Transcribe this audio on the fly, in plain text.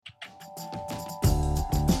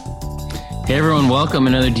Hey everyone, welcome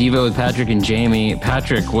another Devo with Patrick and Jamie.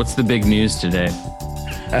 Patrick, what's the big news today?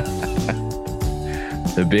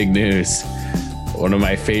 The big news. One of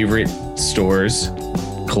my favorite stores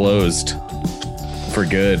closed for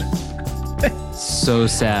good. So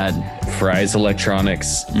sad. Fry's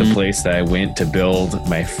Electronics, the place that I went to build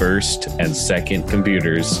my first and second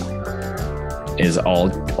computers, is all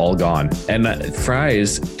gone. And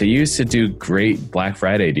Fry's, they used to do great Black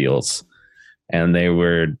Friday deals. And they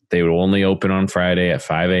would only open on Friday at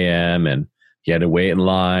 5 a.m. and you had to wait in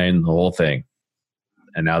line, the whole thing.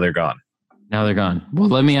 And now they're gone. Now they're gone. Well,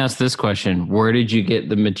 let me ask this question. Where did you get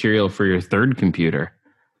the material for your third computer?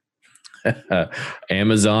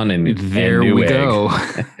 Amazon and there and we Newegg.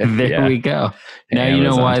 go. There Yeah. we go. Now you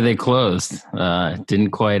know Amazon. why they closed.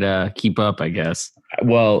 Didn't quite keep up, I guess.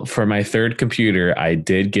 Well, for my third computer, I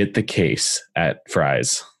did get the case at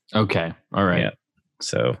Fry's. Okay. All right. Yeah.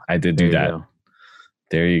 So I did do There you that. go.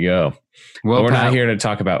 There you go. Well, But we're Pat, not here to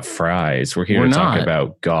talk about fries. We're here We're to talk not.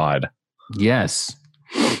 about God. Yes.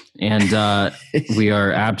 And we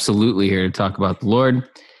are absolutely here to talk about the Lord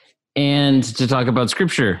and to talk about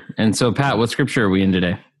scripture. And so, Pat, what scripture are we in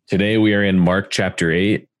today? Today we are in Mark chapter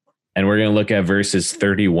 8, and we're going to look at verses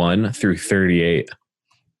 31 through 38.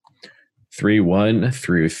 3:1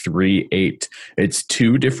 through 3:8. It's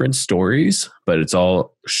two different stories, but it's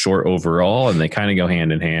all short overall, and they kind of go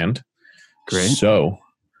hand in hand. Great. So,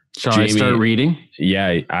 Shall I Jamie, start reading?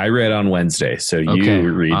 yeah, I read on Wednesday, so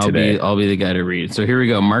you read I'll today. I'll be the guy to read. So here we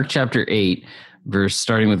go. Mark chapter 8,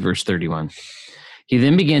 starting with verse 31. He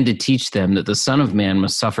then began to teach them that the Son of Man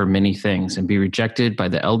must suffer many things and be rejected by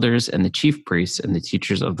the elders and the chief priests and the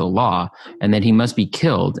teachers of the law, and that he must be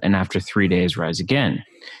killed and after 3 days rise again.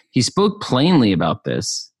 He spoke plainly about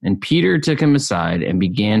this, and Peter took him aside and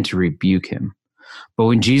began to rebuke him. But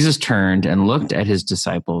when Jesus turned and looked at his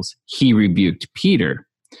disciples, he rebuked Peter.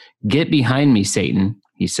 "Get behind me, Satan,"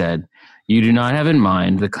 he said. "You do not have in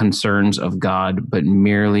mind the concerns of God, but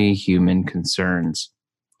merely human concerns."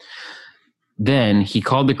 Then he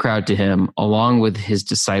called the crowd to him along with his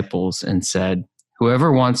disciples and said,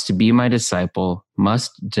 "Whoever wants to be my disciple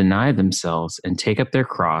must deny themselves and take up their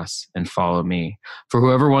cross and follow me. For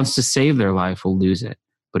whoever wants to save their life will lose it,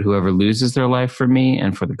 but whoever loses their life for me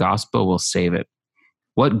and for the gospel will save it.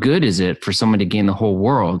 What good is it for someone to gain the whole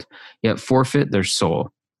world, yet forfeit their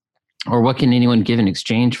soul? Or what can anyone give in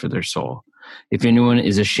exchange for their soul? If anyone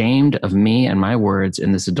is ashamed of me and my words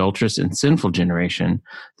in this adulterous and sinful generation,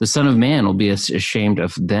 the Son of Man will be ashamed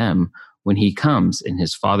of them when he comes in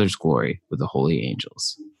his Father's glory with the holy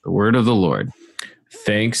angels." The word of the Lord.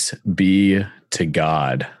 Thanks be to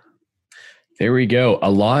God. There we go.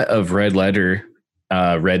 A lot of red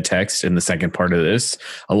text in the second part of this.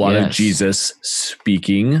 A lot of Yes. Jesus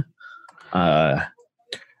speaking,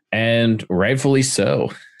 and rightfully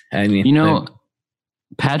so. And You know,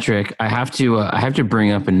 Patrick, I have to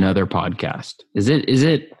bring up another podcast. Is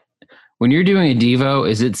it when you're doing a Devo,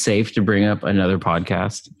 is it safe to bring up another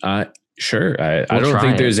podcast? sure. I We'll don't try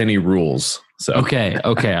think it. there's any rules. So Okay.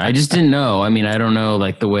 I just didn't know. I mean, I don't know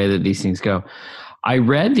like the way that these things go. I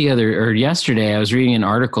read yesterday, I was reading an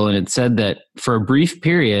article and it said that for a brief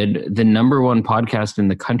period, the number one podcast in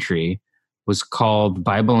the country was called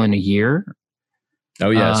Bible in a Year.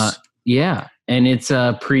 Oh yes. Yeah. And it's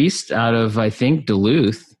a priest out of, I think,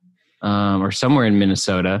 Duluth or somewhere in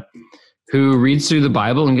Minnesota who reads through the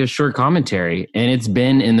Bible and gives short commentary. And it's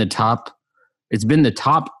been the top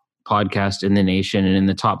podcast in the nation and in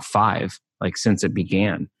the top 5, like since it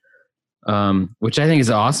began, which I think is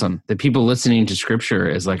awesome. That people listening to scripture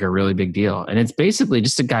is like a really big deal. And it's basically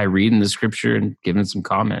just a guy reading the scripture and giving some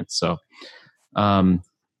comments. So I'm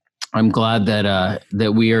glad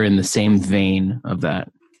that we are in the same vein of that,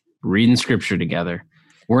 reading scripture together.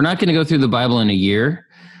 We're not going to go through the Bible in a year.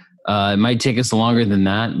 It might take us longer than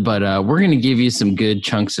that, but we're going to give you some good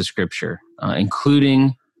chunks of scripture,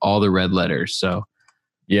 including all the red letters. So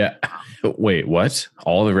yeah. Wait, what?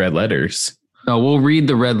 All the red letters? no, we'll read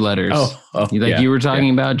the red letters. You were talking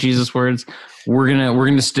about Jesus' words. We're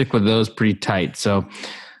gonna stick with those pretty tight. So,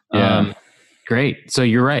 great. So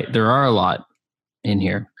you're right. There are a lot in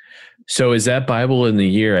here. So is that Bible in the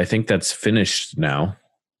Year? I think that's finished now.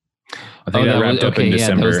 I think that wrapped up in Yeah,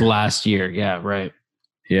 December. that was last year. Yeah, right.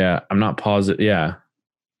 Yeah, I'm not positive. Yeah.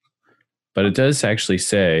 But it does actually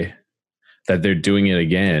say that they're doing it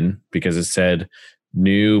again because it said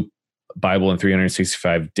new Bible in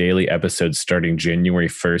 365 daily episodes starting January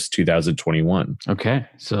 1st, 2021. Okay.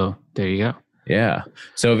 So there you go. Yeah.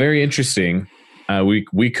 So very interesting.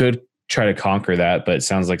 We could try to conquer that, but it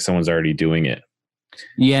sounds like someone's already doing it.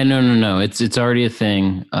 Yeah, no. It's already a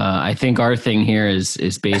thing. I think our thing here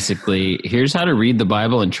is basically here's how to read the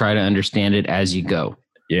Bible and try to understand it as you go.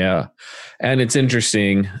 Yeah. And it's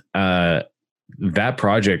interesting, that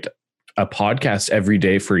project, a podcast every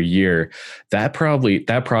day for a year, that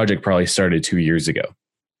project probably started 2 years ago.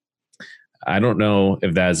 I don't know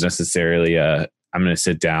if that is necessarily I'm going to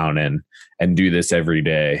sit down and do this every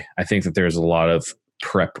day. I think that there's a lot of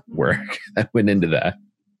prep work that went into that.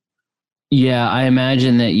 Yeah, I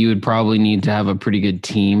imagine that you would probably need to have a pretty good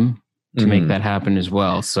team to make that happen as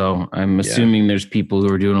well. So I'm assuming there's people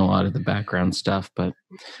who are doing a lot of the background stuff. But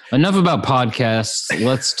enough about podcasts.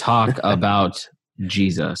 Let's talk about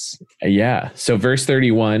Jesus. Yeah. So verse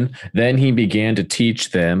 31, then he began to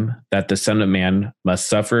teach them that the Son of Man must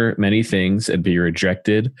suffer many things and be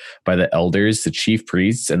rejected by the elders, the chief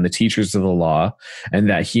priests, and the teachers of the law, and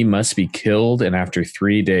that he must be killed and after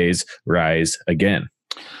 3 days rise again.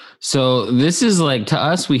 So this is like, to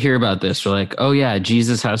us, we hear about this. We're like, oh yeah,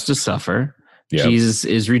 Jesus has to suffer. Yep. Jesus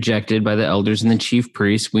is rejected by the elders and the chief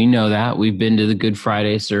priests. We know that. We've been to the Good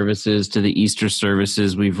Friday services, to the Easter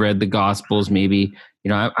services. We've read the Gospels. Maybe,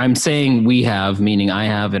 I'm saying we have, meaning I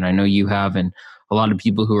have, and I know you have, and a lot of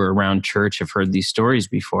people who are around church have heard these stories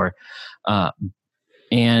before.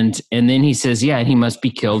 And then he says, yeah, he must be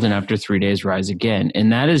killed and after 3 days rise again.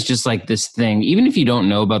 And that is just like this thing. Even if you don't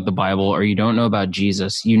know about the Bible or you don't know about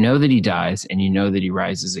Jesus, you know that he dies and you know that he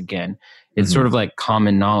rises again. It's sort of like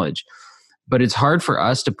common knowledge. But it's hard for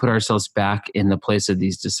us to put ourselves back in the place of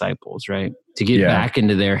these disciples, right? To get back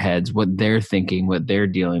into their heads, what they're thinking, what they're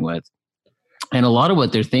dealing with. And a lot of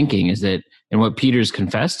what they're thinking is that, and what Peter's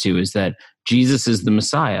confessed to, is that Jesus is the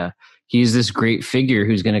Messiah. He's this great figure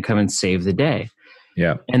who's going to come and save the day.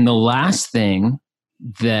 Yeah. And the last thing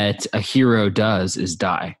that a hero does is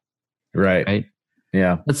die. Right.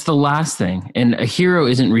 Yeah. That's the last thing. And a hero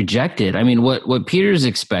isn't rejected. I mean, what Peter's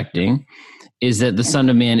expecting is that the Son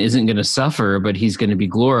of Man isn't going to suffer, but he's going to be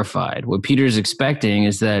glorified. What Peter's expecting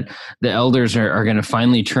is that the elders are going to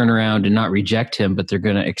finally turn around and not reject him, but they're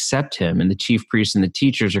going to accept him. And the chief priests and the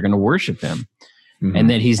teachers are going to worship him. And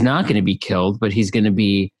that he's not going to be killed, but he's going to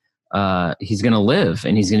be he's going to live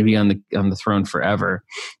and he's going to be on the throne forever.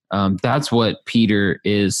 That's what Peter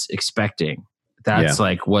is expecting. That's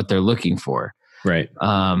like what they're looking for. Right.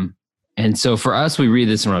 And so for us, we read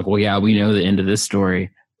this and we're like, well, yeah, we know the end of this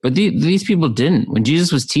story. But these people didn't. When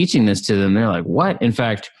Jesus was teaching this to them, they're like, what? In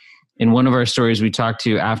fact, in one of our stories we talked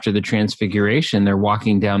to after the transfiguration, they're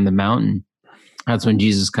walking down the mountain. That's when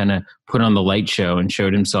Jesus kind of put on the light show and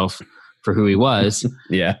showed himself for who he was.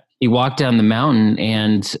 Yeah. He walked down the mountain,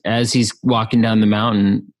 and as he's walking down the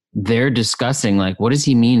mountain, they're discussing, like, what does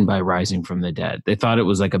he mean by rising from the dead? They thought it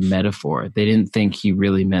was like a metaphor. They didn't think he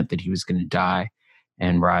really meant that he was going to die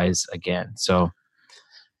and rise again. So,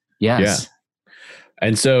 yes. Yeah.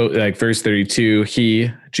 And so, like, verse 32,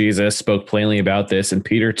 Jesus, spoke plainly about this, and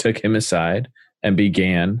Peter took him aside and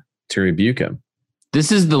began to rebuke him.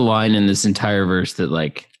 This is the line in this entire verse that,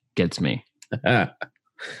 like, gets me.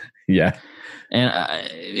 Yeah.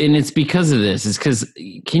 And it's because of this. It's because,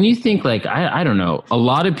 can you think, like, I don't know. A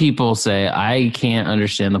lot of people say, I can't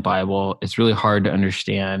understand the Bible. It's really hard to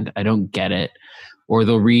understand. I don't get it. Or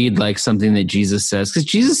they'll read, like, something that Jesus says. Because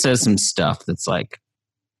Jesus says some stuff that's, like,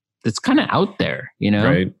 that's kind of out there,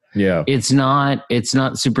 Right. Yeah. It's not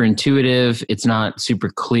super intuitive. It's not super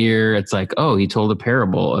clear. It's like, oh, he told a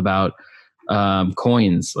parable about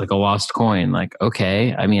coins, like a lost coin. Like,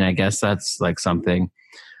 okay, I mean, I guess that's like something.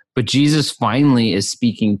 But Jesus finally is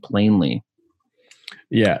speaking plainly.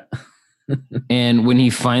 Yeah. And when he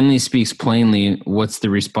finally speaks plainly, what's the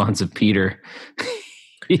response of Peter?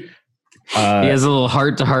 He has a little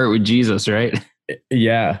heart-to-heart with Jesus, right?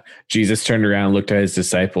 Yeah. Jesus turned around, looked at his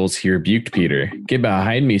disciples. He rebuked Peter. "Get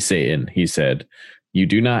behind me, Satan," he said. "You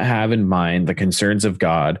do not have in mind the concerns of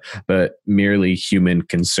God, but merely human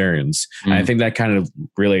concerns." And I think that kind of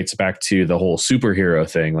relates back to the whole superhero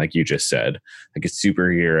thing, like you just said. Like, a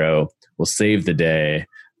superhero will save the day,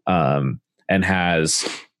 and has,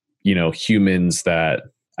 humans that,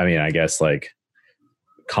 I mean, I guess, like,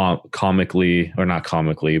 comically, or not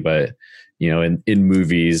comically, but in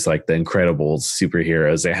movies like The Incredibles,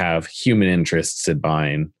 superheroes, they have human interests in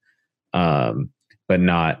mind, but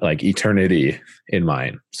not like eternity in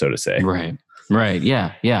mind, so to say. Right.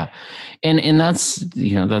 Yeah. And that's,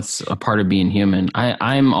 that's a part of being human.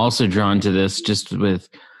 I'm also drawn to this just with,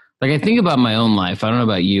 like, I think about my own life. I don't know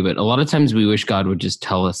about you, but a lot of times we wish God would just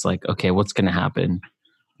tell us, like, okay, what's going to happen?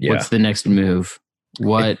 Yeah. What's the next move?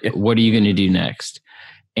 What are you going to do next?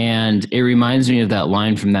 And it reminds me of that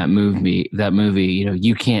line from that movie,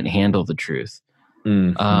 you can't handle the truth.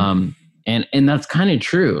 Mm-hmm. And that's kind of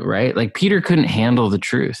true, right? Like Peter couldn't handle the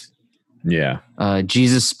truth. Yeah.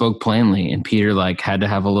 Jesus spoke plainly, and Peter like had to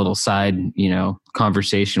have a little side,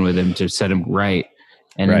 conversation with him to set him right.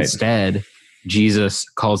 And instead, Jesus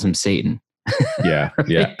calls him Satan. Yeah.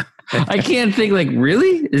 Yeah. I can't think like,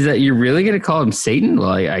 really? Is that you're really going to call him Satan? Well,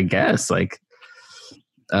 I guess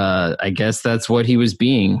I guess that's what he was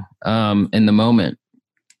being in the moment.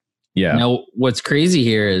 Yeah. Now, what's crazy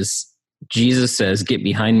here is Jesus says, "Get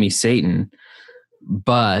behind me, Satan."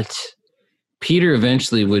 But Peter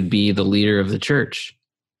eventually would be the leader of the church,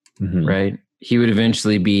 right? He would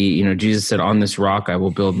eventually be, Jesus said, "On this rock I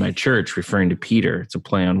will build my church," referring to Peter. It's a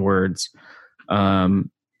play on words.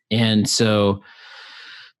 And so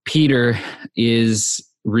Peter is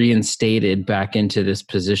reinstated back into this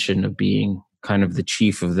position of being kind of the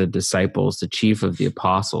chief of the disciples, the chief of the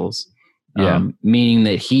apostles, meaning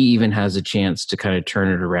that he even has a chance to kind of turn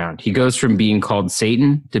it around. He goes from being called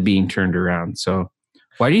Satan to being turned around. So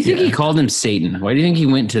why do you think he called him Satan? Why do you think he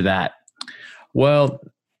went to that? Well,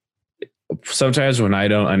 sometimes when I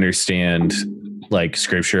don't understand like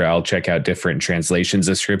scripture, I'll check out different translations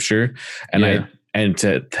of scripture. And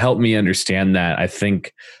to help me understand that, I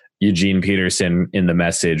think Eugene Peterson in The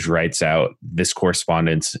Message writes out this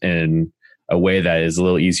correspondence in a way that is a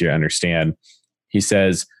little easier to understand. He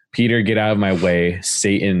says, "Peter, get out of my way.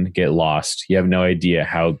 Satan, get lost. You have no idea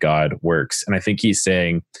how God works." And I think he's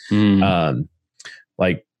saying,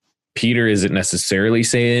 like, Peter isn't necessarily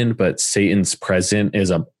Satan, but Satan's presence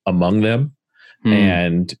is among them,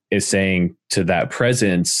 and is saying to that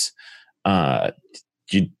presence,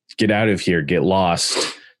 you get out of here, get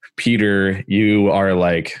lost. Peter, you are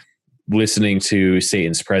like listening to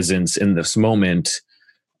Satan's presence in this moment.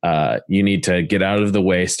 You need to get out of the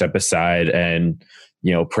way, step aside, and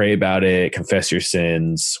pray about it, confess your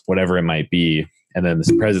sins, whatever it might be. And then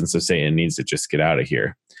this presence of Satan needs to just get out of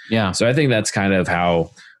here. Yeah. So I think that's kind of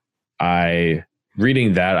how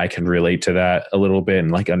reading that, I can relate to that a little bit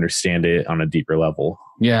and like understand it on a deeper level.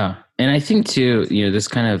 Yeah. And I think too, this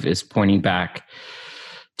kind of is pointing back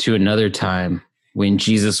to another time when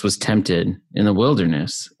Jesus was tempted in the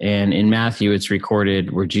wilderness. And in Matthew, it's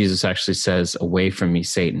recorded where Jesus actually says, "Away from me,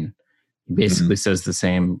 Satan." He basically says the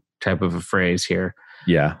same type of a phrase here.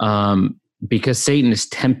 Yeah. Because Satan is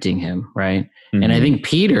tempting him, right? And I think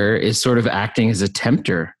Peter is sort of acting as a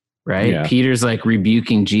tempter, right? Yeah. Peter's like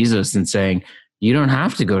rebuking Jesus and saying, "You don't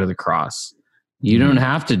have to go to the cross. You don't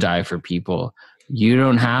have to die for people. You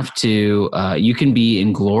don't have to, you can be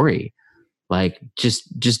in glory. Like,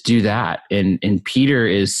 just do that." And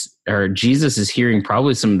Jesus is hearing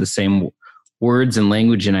probably some of the same words and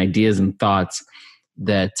language and ideas and thoughts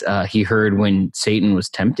that he heard when Satan was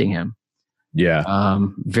tempting him. Yeah.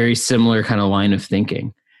 Very similar kind of line of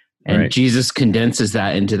thinking. And Jesus condenses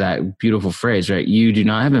that into that beautiful phrase, right? "You do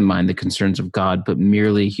not have in mind the concerns of God, but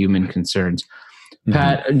merely human concerns."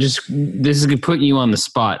 Pat, this is putting you on the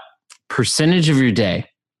spot. Percentage of your day,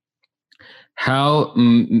 how,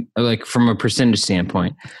 like from a percentage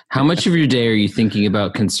standpoint, how much of your day are you thinking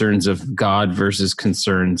about concerns of God versus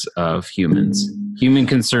concerns of humans? Human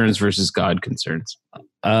concerns versus God concerns?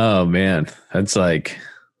 Oh man, that's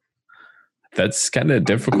kind of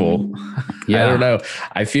difficult. Yeah. I don't know.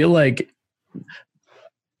 I feel like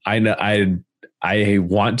I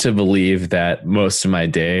want to believe that most of my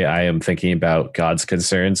day I am thinking about God's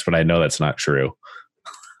concerns, but I know that's not true.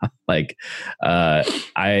 Like, I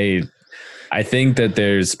think that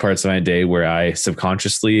there's parts of my day where I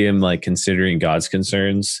subconsciously am like considering God's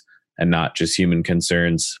concerns and not just human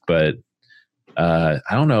concerns. But I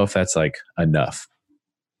don't know if that's like enough.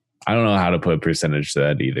 I don't know how to put a percentage to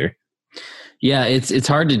that either. Yeah, it's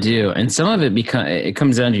hard to do. And some of it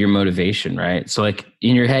comes down to your motivation, right? So like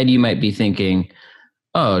in your head, you might be thinking,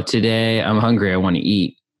 "Oh, today I'm hungry. I want to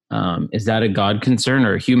eat." Is that a God concern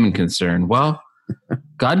or a human concern? Well,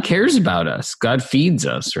 God cares about us. God feeds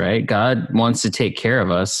us, right? God wants to take care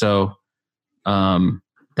of us. So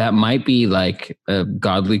that might be like a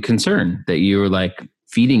godly concern that you were like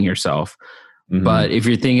feeding yourself. But if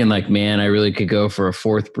you're thinking like, "Man, I really could go for a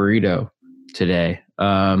fourth burrito today,"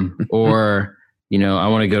 or, "I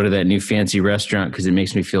want to go to that new fancy restaurant because it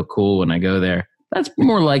makes me feel cool when I go there," that's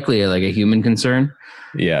more likely like a human concern.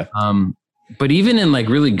 Yeah. But even in like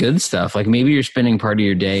really good stuff, like maybe you're spending part of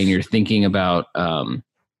your day and you're thinking about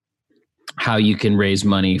how you can raise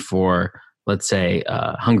money for, let's say,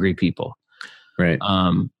 hungry people. Right.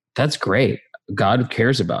 That's great. God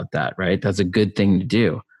cares about that, right? That's a good thing to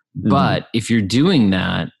do. But if you're doing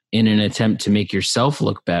that in an attempt to make yourself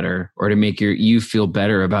look better or to make you feel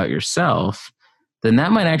better about yourself, then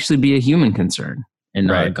that might actually be a human concern. and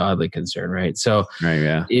not a Right. godly concern, right? So Right.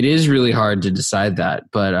 Yeah. it is really hard to decide that,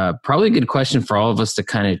 but probably a good question for all of us to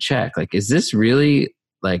kind of check. Like, is this really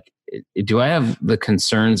like, do I have the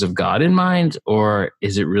concerns of God in mind, or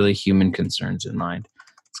is it really human concerns in mind?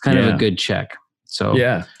 It's kind of a good check. So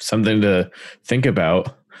yeah, something to think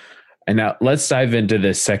about. And now let's dive into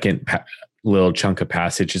this second little chunk of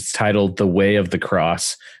passage. It's titled "The Way of the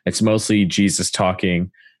Cross." It's mostly Jesus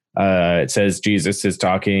talking. It says Jesus is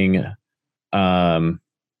talking. It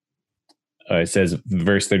says,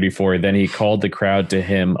 verse 34, then he called the crowd to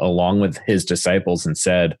him along with his disciples and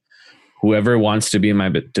said, whoever wants to be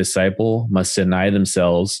my disciple must deny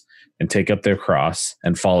themselves and take up their cross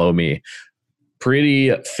and follow me.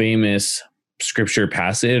 Pretty famous scripture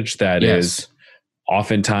passage that is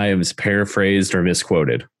oftentimes paraphrased or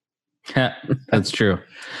misquoted. That's true.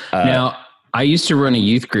 Now, I used to run a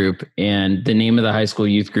youth group, and the name of the high school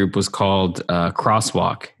youth group was called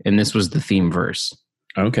Crosswalk, and this was the theme verse.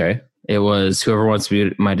 Okay. It was, whoever wants to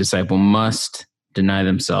be my disciple must deny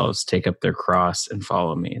themselves, take up their cross, and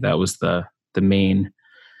follow me. That was the main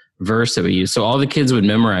verse that we used. So all the kids would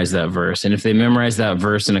memorize that verse. And if they memorized that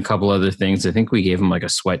verse and a couple other things, I think we gave them like a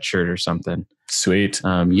sweatshirt or something. Sweet.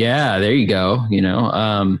 Yeah, there you go.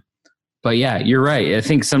 But yeah, you're right. I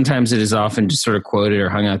think sometimes it is often just sort of quoted or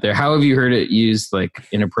hung out there. How have you heard it used like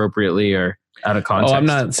inappropriately or out of context? Oh, I'm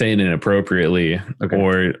not saying inappropriately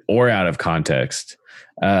or out of context.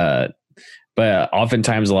 But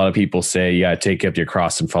oftentimes a lot of people say, yeah, take up your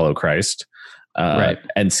cross and follow Christ,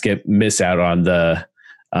 and miss out on the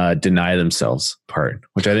deny themselves part,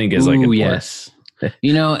 which I think is like important. Yes.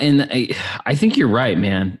 And I think you're right,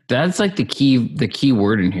 man. That's like the key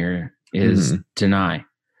word in here is deny.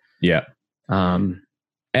 Yeah.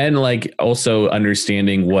 And like also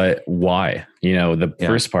understanding why, the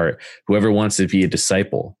first part, whoever wants to be a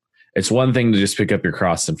disciple, it's one thing to just pick up your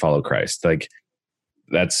cross and follow Christ. Like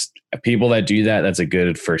that's people that do that. That's a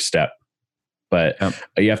good first step, but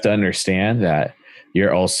you have to understand that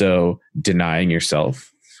you're also denying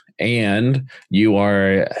yourself and you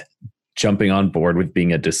are jumping on board with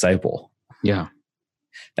being a disciple. Yeah.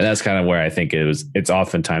 And that's kind of where I think it's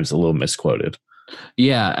oftentimes a little misquoted.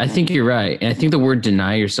 Yeah, I think you're right. And I think the word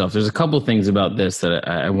deny yourself, there's a couple things about this that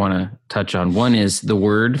I want to touch on. One is the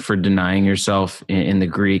word for denying yourself in the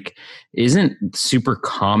Greek isn't super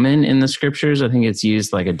common in the scriptures. I think it's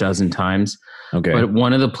used like a dozen times. Okay. But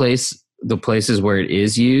one of the places where it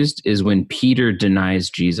is used is when Peter denies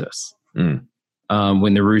Jesus. When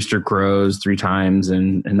the rooster crows 3 times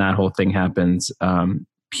and that whole thing happens,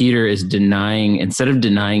 Peter is denying, instead of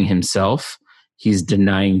denying himself, he's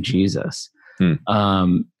denying Jesus.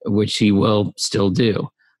 Which he will still do.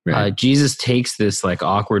 Right. Jesus takes this like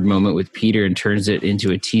awkward moment with Peter and turns it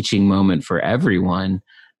into a teaching moment for everyone,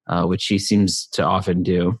 which he seems to often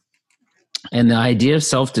do. And the idea of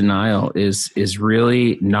self-denial is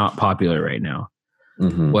really not popular right now.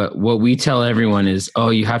 Mm-hmm. What we tell everyone is,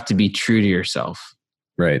 you have to be true to yourself.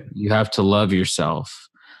 Right. You have to love yourself.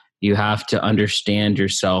 You have to understand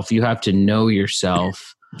yourself. You have to know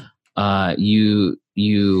yourself. And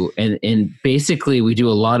basically we do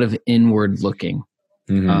a lot of inward looking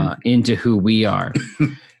into who we are.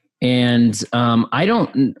 And I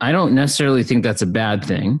don't necessarily think that's a bad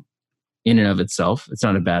thing in and of itself. It's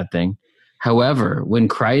not a bad thing. However, when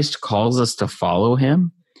Christ calls us to follow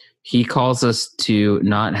him, he calls us to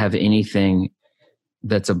not have anything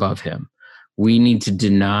that's above him. We need to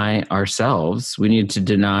deny ourselves. We need to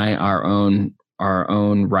deny our own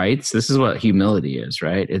rights. This is what humility is,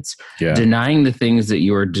 right? It's denying the things that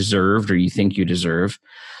you are deserved or you think you deserve,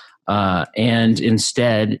 and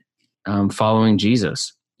instead following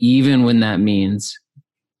Jesus, even when that means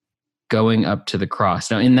going up to the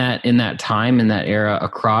cross. Now, in that time, in that era, a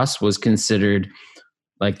cross was considered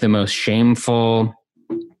like the most shameful,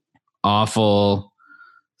 awful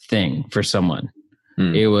thing for someone.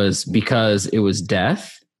 It was because it was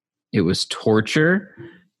death, it was torture.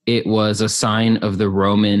 It was a sign of the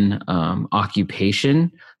Roman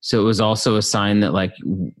occupation. So it was also a sign that like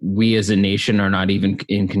we as a nation are not even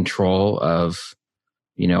in control of,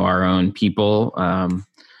 our own people.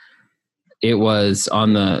 It was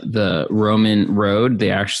on the Roman road.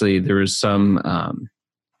 There was some,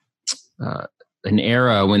 an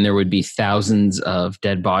era when there would be thousands of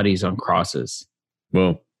dead bodies on crosses.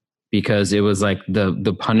 Whoa. Because it was like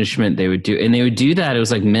the punishment they would do. And they would do that. It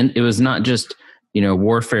was like, it was not just,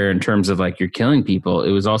 warfare in terms of like you're killing people.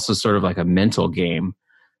 It was also sort of like a mental game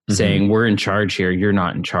saying we're in charge here. You're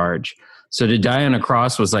not in charge. So to die on a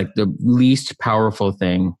cross was like the least powerful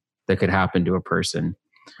thing that could happen to a person.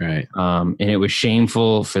 Right. And it was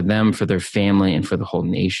shameful for them, for their family, and for the whole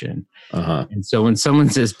nation. And so when someone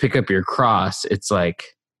says, pick up your cross, it's like,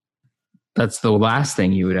 that's the last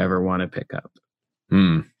thing you would ever want to pick up.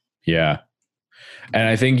 Yeah. And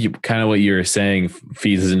I think kind of what you were saying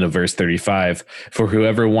feeds into verse 35. For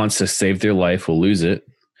whoever wants to save their life will lose it,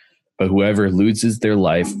 but whoever loses their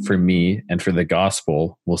life for me and for the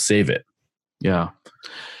gospel will save it. Yeah.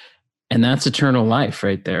 And that's eternal life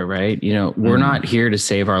right there, right? You know, we're not here to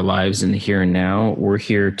save our lives in the here and now. We're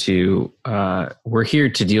here to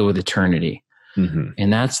deal with eternity.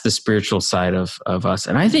 And that's the spiritual side of us.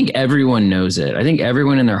 And I think everyone knows it. I think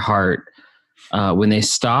everyone in their heart, when they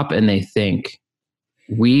stop and they think,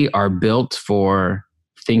 we are built for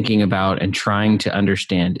thinking about and trying to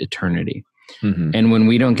understand eternity. And when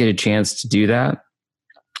we don't get a chance to do that,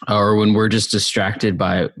 or when we're just distracted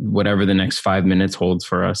by whatever the next 5 minutes holds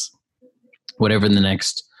for us, whatever the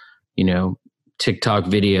next, TikTok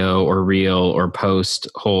video or reel or post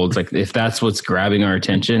holds, like if that's what's grabbing our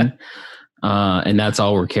attention, and that's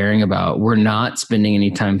all we're caring about, we're not spending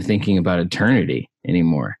any time thinking about eternity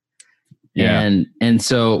anymore. Yeah. And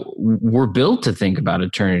so we're built to think about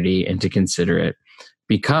eternity and to consider it,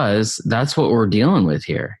 because that's what we're dealing with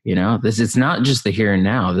here. It's not just the here and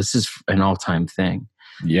now. This is an all-time thing.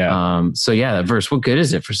 Yeah. So that verse, what good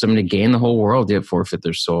is it for someone to gain the whole world yet forfeit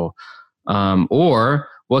their soul? Or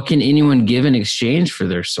what can anyone give in exchange for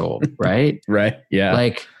their soul? Right. Right. Yeah.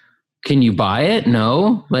 Like, can you buy it?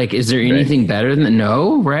 No. Like, is there anything better than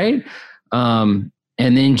no? Right. And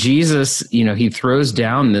then Jesus, he throws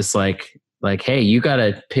down this like, hey, you got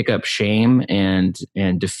to pick up shame and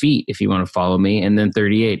defeat if you want to follow me. And then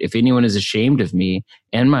 38, if anyone is ashamed of me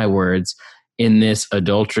and my words in this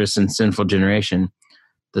adulterous and sinful generation,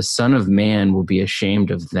 the Son of Man will be ashamed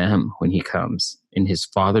of them when he comes in his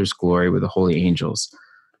Father's glory with the holy angels.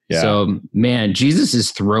 Yeah. So, man, Jesus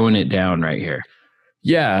is throwing it down right here.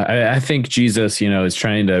 Yeah, I think Jesus, is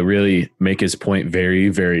trying to really make his point very,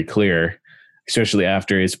 very clear, especially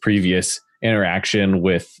after his previous interaction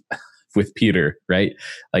with Peter, right?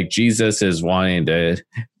 Like Jesus is wanting to,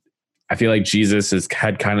 I feel like Jesus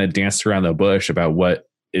had kind of danced around the bush about what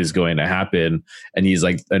is going to happen. And he's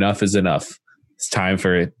like, enough is enough. It's time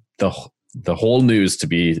for the whole news to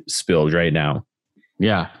be spilled right now.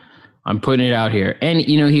 Yeah, I'm putting it out here. And,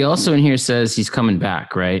 he also in here says he's coming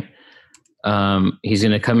back, right? He's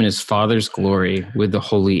going to come in his Father's glory with the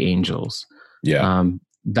holy angels. Yeah.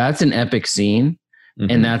 That's an epic scene.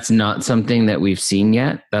 And that's not something that we've seen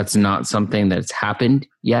yet. That's not something that's happened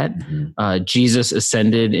yet. Jesus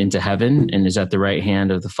ascended into heaven and is at the right hand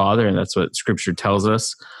of the Father. And that's what Scripture tells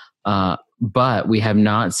us. But we have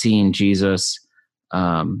not seen Jesus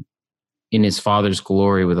in his Father's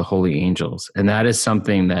glory with the holy angels. And that is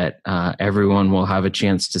something that everyone will have a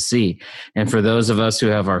chance to see. And for those of us who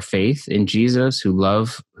have our faith in Jesus, who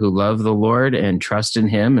love the Lord and trust in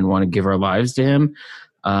him and want to give our lives to him,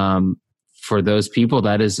 for those people,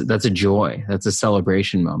 that's a joy. That's a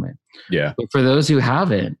celebration moment. Yeah. But for those who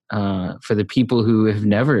haven't, for the people who have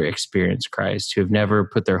never experienced Christ, who have never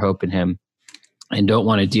put their hope in him and don't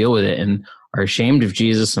want to deal with it and are ashamed of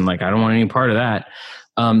Jesus and like, I don't want any part of that.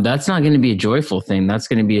 That's not going to be a joyful thing. That's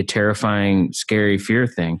going to be a terrifying, scary fear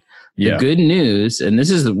thing. The good news, and this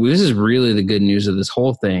is really the good news of this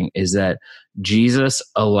whole thing, is that Jesus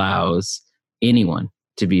allows anyone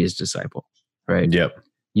to be his disciple, right? Yep.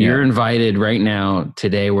 You're invited right now,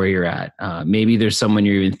 today, where you're at. Maybe there's someone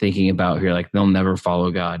you're even thinking about who you're like, they'll never follow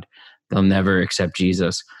God. They'll never accept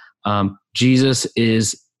Jesus. Jesus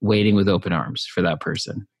is waiting with open arms for that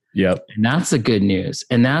person. Yep. And that's the good news.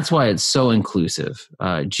 And that's why it's so inclusive.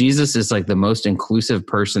 Jesus is like the most inclusive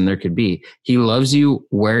person there could be. He loves you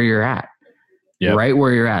where you're at, right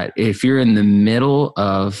where you're at. If you're in the middle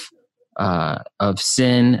of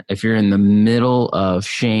sin, if you're in the middle of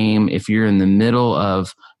shame, if you're in the middle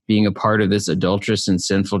of being a part of this adulterous and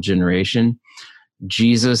sinful generation,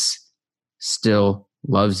 Jesus still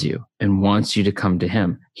loves you and wants you to come to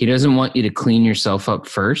him. He doesn't want you to clean yourself up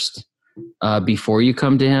first before you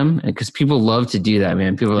come to him, because people love to do that,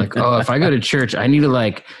 man. People are like, oh, if I go to church, I need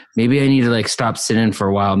to stop sinning for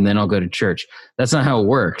a while and then I'll go to church. That's not how it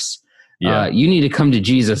works. Yeah. You need to come to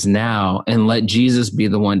Jesus now and let Jesus be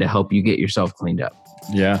the one to help you get yourself cleaned up.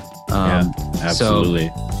 Yeah. Absolutely.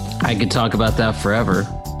 So I could talk about that forever,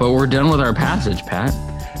 but we're done with our passage, Pat.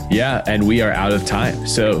 Yeah, and we are out of time.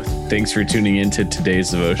 So thanks for tuning into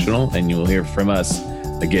today's devotional, and you will hear from us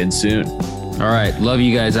again soon. All right. Love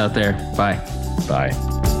you guys out there. Bye. Bye.